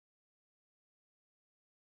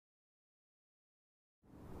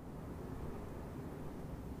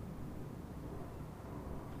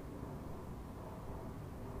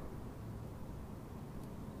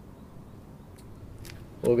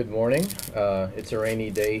Well, good morning. It's a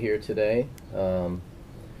rainy day here today. So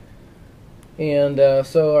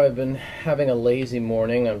I've been having a lazy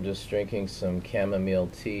morning. I'm just drinking some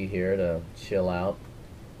chamomile tea here to chill out.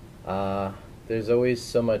 Uh, there's always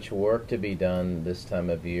so much work to be done this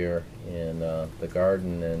time of year in the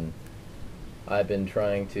garden, and I've been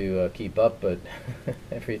trying to keep up, but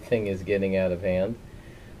everything is getting out of hand.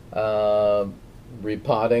 Uh,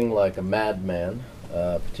 Repotting like a madman,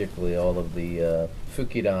 particularly all of the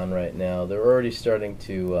Fukidan right now. They're already starting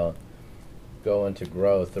to go into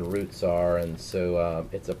growth, the roots are, and so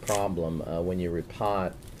it's a problem. When you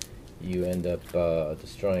repot, you end up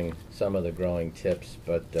destroying some of the growing tips,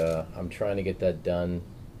 but I'm trying to get that done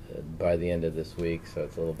by the end of this week, so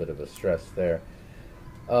it's a little bit of a stress there.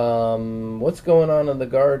 What's going on in the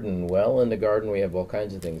garden? Well, in the garden we have all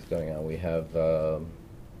kinds of things going on. We have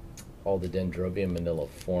all the Dendrobium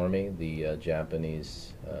maniliforme, the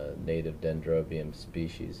Japanese native Dendrobium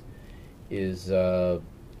species, is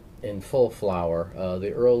in full flower.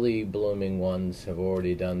 The early blooming ones have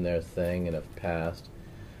already done their thing and have passed,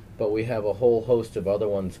 but we have a whole host of other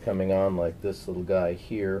ones coming on, like this little guy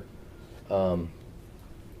here.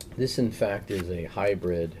 This, in fact, is a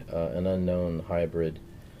hybrid, an unknown hybrid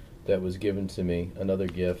that was given to me, another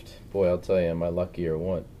gift. Boy, I'll tell you, am I lucky or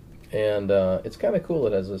what? And it's kind of cool.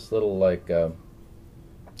 It has this little, like, kind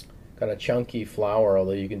of chunky flower,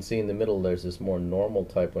 although you can see in the middle there's this more normal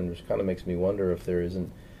type one, which kind of makes me wonder if there isn't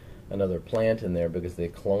another plant in there, because they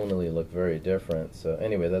clonally look very different. So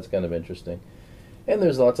anyway, that's kind of interesting. And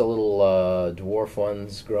there's lots of little dwarf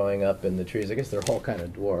ones growing up in the trees. I guess they're all kind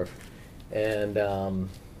of dwarf. And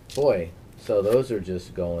boy, so those are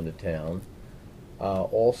just going to town.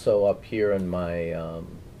 Also up here in my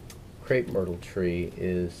crepe myrtle tree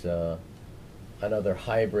is another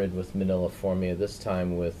hybrid with maniliformia, this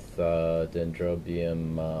time with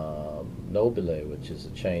Dendrobium nobile, which is a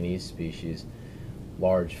Chinese species,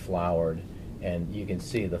 large flowered. And you can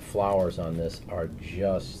see the flowers on this are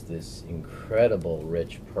just this incredible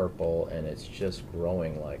rich purple, and it's just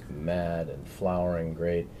growing like mad and flowering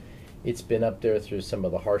great. It's been up there through some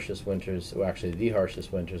of the harshest winters, well, actually the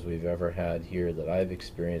harshest winters we've ever had here that I've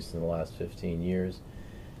experienced in the last 15 years.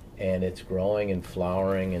 And it's growing and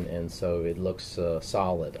flowering, and so it looks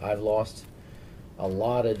solid. I've lost a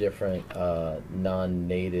lot of different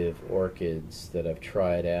non-native orchids that I've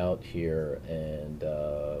tried out here, and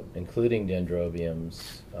including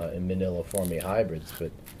dendrobiums and maniliforme hybrids,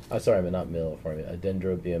 but sorry, not maniliforme,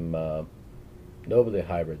 Dendrobium nobile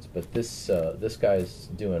hybrids. But this guy's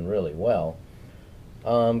doing really well.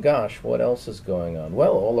 Gosh, what else is going on?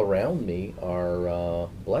 Well, all around me are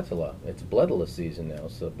Bletilla. It's Bletilla season now,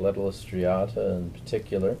 so Bletilla striata in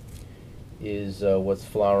particular is what's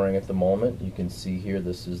flowering at the moment. You can see here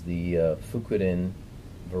this is the Fukuden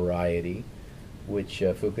variety, which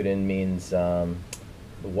Fukuden means the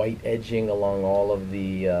white edging along all of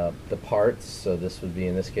the parts. So this would be,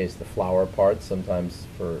 in this case, the flower parts. Sometimes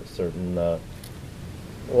for certain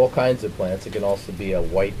all kinds of plants, it can also be a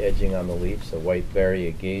white edging on the leaves, a white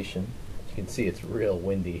variegation. You can see it's real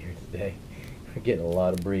windy here today. We're getting a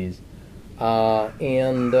lot of breeze. Gosh,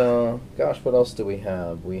 what else do we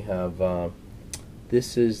have? We have,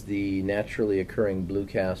 this is the naturally occurring blue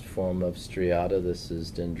cast form of striata. This is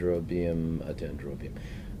Dendrobium.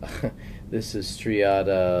 This is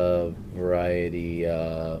striata variety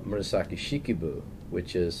Murasaki Shikibu,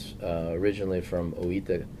 which is originally from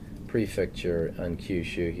Oita Prefecture on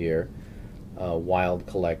Kyushu here, wild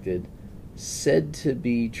collected, said to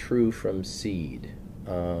be true from seed.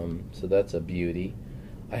 So that's a beauty.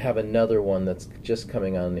 I have another one that's just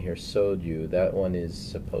coming on here, Sodyu. That one is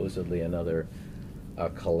supposedly another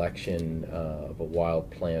collection of a wild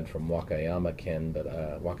plant from Wakayama Ken, but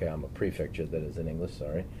Wakayama Prefecture, that is in English,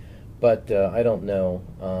 sorry. But I don't know.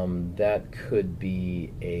 That could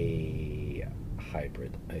be a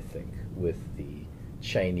hybrid, I think, with the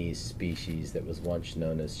Chinese species that was once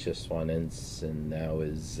known as Chiswanense and now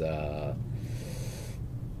is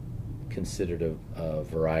considered a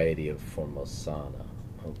variety of Formosana.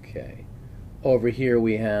 Okay. Over here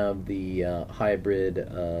we have the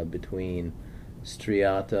hybrid between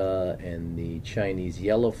striata and the Chinese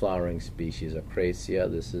yellow flowering species Acracia.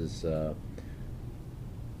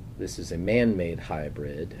 This is a man-made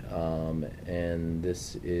hybrid, and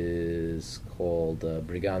this is called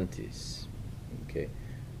Brigantes. Okay,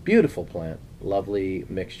 beautiful plant, lovely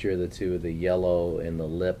mixture of the two, the yellow in the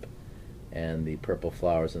lip and the purple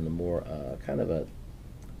flowers, and the more kind of a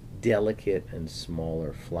delicate and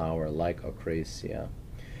smaller flower like Acracia.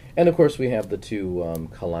 And of course we have the two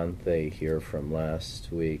Calanthe here from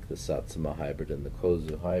last week, the Satsuma hybrid and the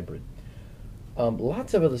Kozu hybrid.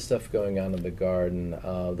 Lots of other stuff going on in the garden.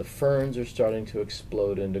 The ferns are starting to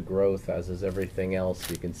explode into growth, as is everything else.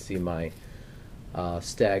 You can see my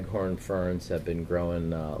staghorn ferns have been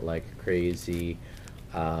growing like crazy.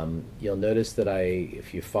 You'll notice that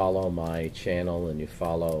if you follow my channel and you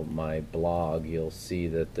follow my blog, you'll see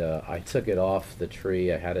that I took it off the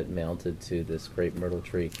tree. I had it mounted to this crepe myrtle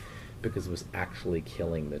tree because it was actually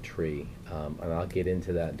killing the tree. And I'll get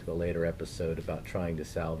into that into a later episode about trying to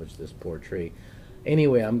salvage this poor tree.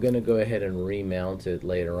 Anyway, I'm going to go ahead and remount it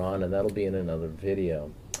later on, and that'll be in another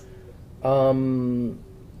video.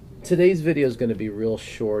 Today's video is going to be real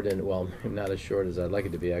short, and well, not as short as I'd like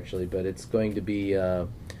it to be actually, but it's going to be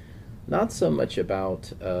not so much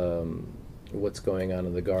about what's going on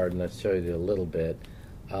in the garden. I've showed you a little bit,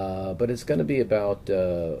 but it's going to be about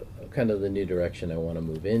kind of the new direction I want to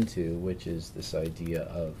move into, which is this idea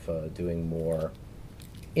of doing more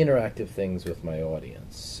interactive things with my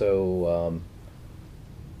audience. So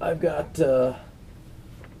I've got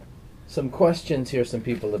some questions here some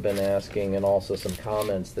people have been asking, and also some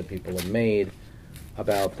comments that people have made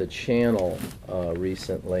about the channel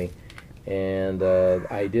recently, and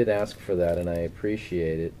I did ask for that, and I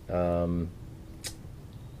appreciate it.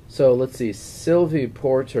 So let's see, Sylvie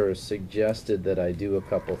Porter suggested that I do a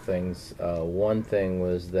couple things. One thing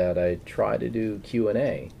was that I try to do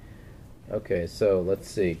Q&A. Okay, so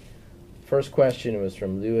let's see. First question was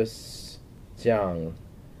from Louis Jiang.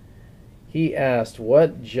 He asked,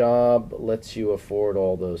 what job lets you afford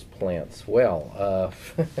all those plants? Well,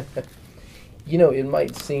 you know, it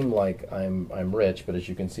might seem like I'm rich, but as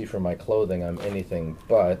you can see from my clothing, I'm anything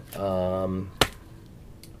but.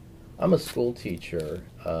 I'm a school teacher.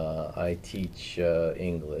 I teach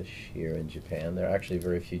English here in Japan. There are actually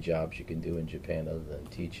very few jobs you can do in Japan other than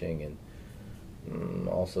teaching, and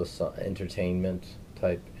also some entertainment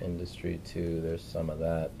type industry too. There's some of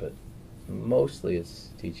that, but mostly it's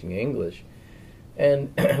teaching English.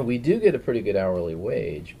 And we do get a pretty good hourly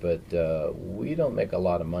wage, but we don't make a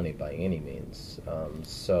lot of money by any means.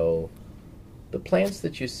 So the plants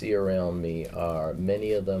that you see around me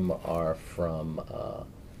many of them are from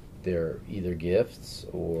they're either gifts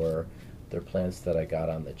or they're plants that I got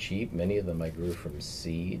on the cheap. Many of them I grew from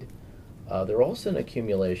seed. They're also an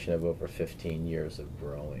accumulation of over 15 years of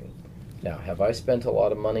growing. Now, have I spent a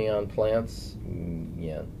lot of money on plants?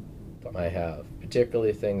 Yeah, I have.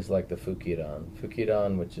 Particularly things like the Fukidan.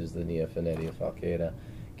 Fukidan, which is the Neophanetia falcata,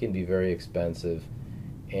 can be very expensive.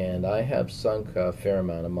 And I have sunk a fair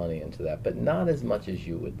amount of money into that, but not as much as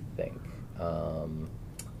you would think.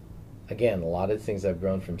 Again, a lot of things I've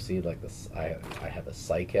grown from seed, like this, I have a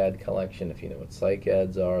cycad collection. If you know what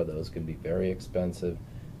cycads are, those can be very expensive.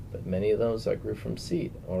 But many of those I grew from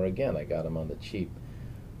seed, or again, I got them on the cheap.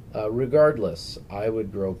 Regardless, I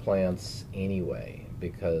would grow plants anyway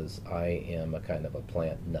because I am a kind of a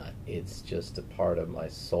plant nut. It's just a part of my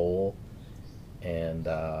soul, and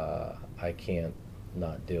I can't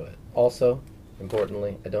not do it. Also,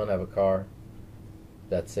 importantly, I don't have a car.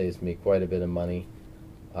 That saves me quite a bit of money.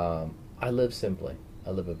 I live simply.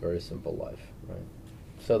 I live a very simple life, right?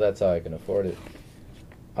 So that's how I can afford it.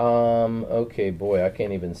 Okay, boy, I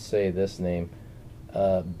can't even say this name.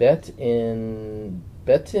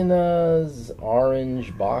 Bettina's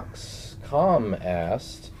Orange Box Com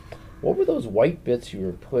asked, what were those white bits you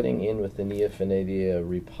were putting in with the Neophanetia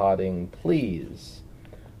repotting, please?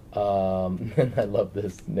 And I love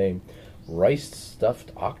this name. Rice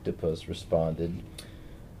Stuffed Octopus responded,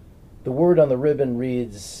 the word on the ribbon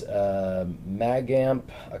reads magamp,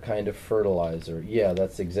 a kind of fertilizer. Yeah,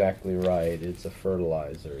 that's exactly right. It's a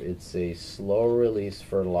fertilizer. It's a slow-release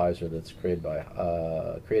fertilizer that's created by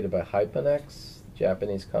Hyponex,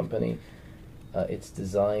 Japanese company. It's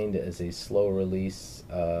designed as a slow-release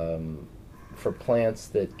for plants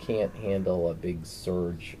that can't handle a big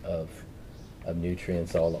surge of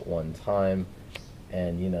nutrients all at one time.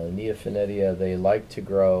 And, you know, Neophanetia, they like to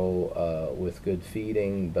grow with good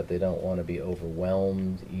feeding, but they don't want to be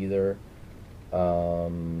overwhelmed either.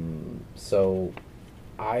 So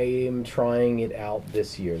I'm trying it out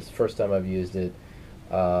this year. It's the first time I've used it.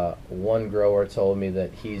 One grower told me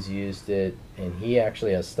that he's used it, and he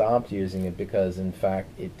actually has stopped using it because, in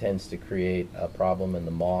fact, it tends to create a problem in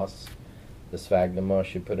the moss. The sphagnum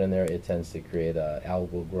moss you put in there, it tends to create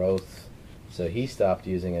algal growth. So he stopped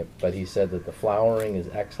using it, but he said that the flowering is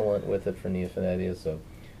excellent with it for Neophanetia. So,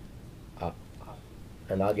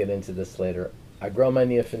 and I'll get into this later. I grow my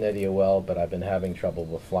Neophanetia well, but I've been having trouble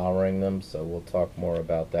with flowering them, so we'll talk more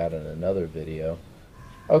about that in another video.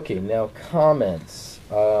 Okay, now comments.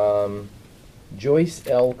 Joyce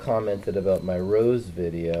L. commented about my rose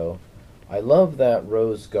video. I love that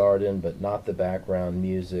rose garden, but not the background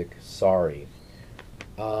music. Sorry.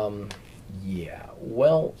 Yeah,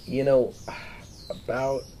 well,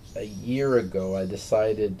 about a year ago, I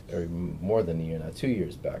decided, or more than a year now, 2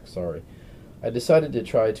 years back, sorry, I decided to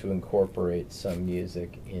try to incorporate some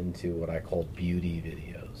music into what I call beauty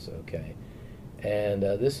videos, okay? And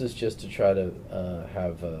this is just to try to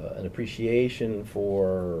have an appreciation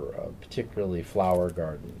for particularly flower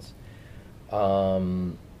gardens.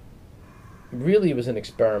 Um, Really, it was an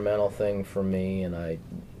experimental thing for me, and I,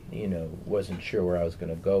 wasn't sure where I was going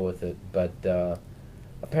to go with it. But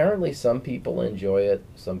apparently, some people enjoy it,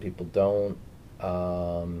 some people don't.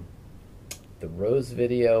 Um, the rose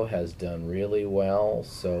video has done really well,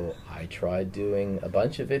 so I tried doing a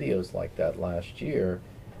bunch of videos like that last year,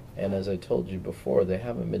 and as I told you before, they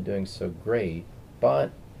haven't been doing so great.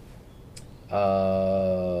 But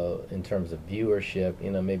in terms of viewership,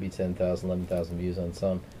 maybe 10,000, 11,000 views on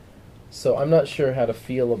some. So I'm not sure how to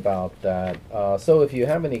feel about that. So if you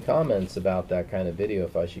have any comments about that kind of video,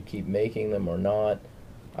 if I should keep making them or not,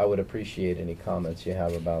 I would appreciate any comments you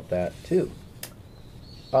have about that too.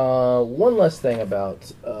 One last thing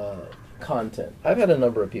about content. I've had a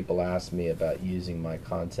number of people ask me about using my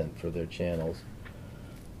content for their channels.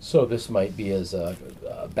 So this might be as a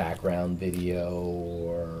background video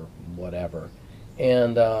or whatever.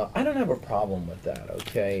 And I don't have a problem with that,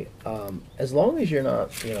 okay? As long as you're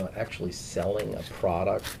not, actually selling a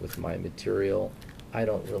product with my material, I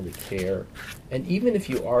don't really care. And even if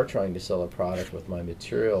you are trying to sell a product with my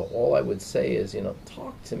material, all I would say is,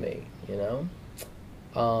 talk to me, And,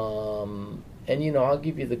 I'll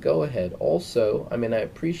give you the go-ahead. Also, I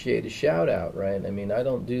appreciate a shout-out, right? I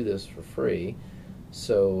don't do this for free.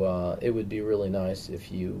 So it would be really nice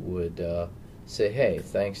if you would say, hey,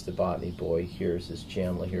 thanks to Botany Boy, here's his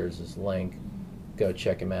channel, here's his link, go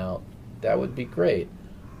check him out. That would be great.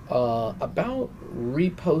 About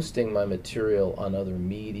reposting my material on other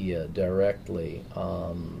media directly,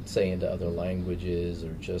 say into other languages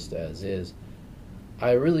or just as is,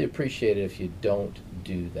 I really appreciate it if you don't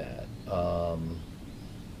do that.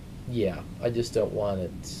 Yeah, I just don't want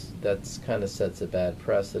it. That's kind of sets a bad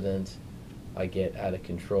precedent. I get out of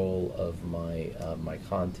control of my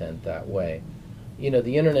content that way.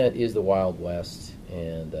 The internet is the Wild West,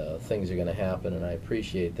 and things are going to happen, and I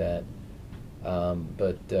appreciate that.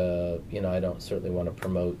 But I don't certainly want to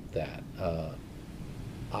promote that.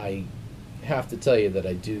 I have to tell you that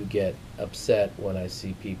I do get upset when I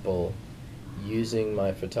see people using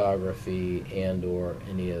my photography and/or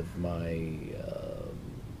any of my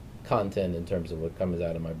content in terms of what comes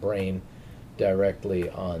out of my brain directly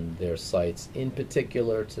on their sites, in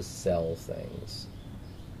particular to sell things.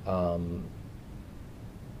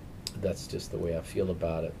 That's just the way I feel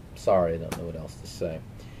about it. Sorry, I don't know what else to say.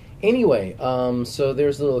 Anyway, so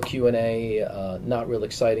there's a little Q&A. Not real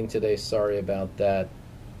exciting today. Sorry about that.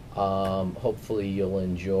 Hopefully you'll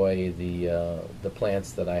enjoy the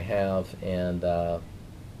plants that I have and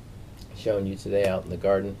shown you today out in the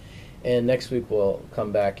garden. And next week we'll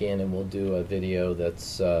come back in and we'll do a video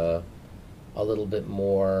that's a little bit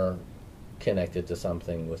more connected to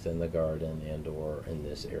something within the garden and or in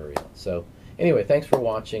this area. So anyway, thanks for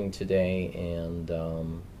watching today, and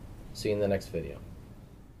see you in the next video.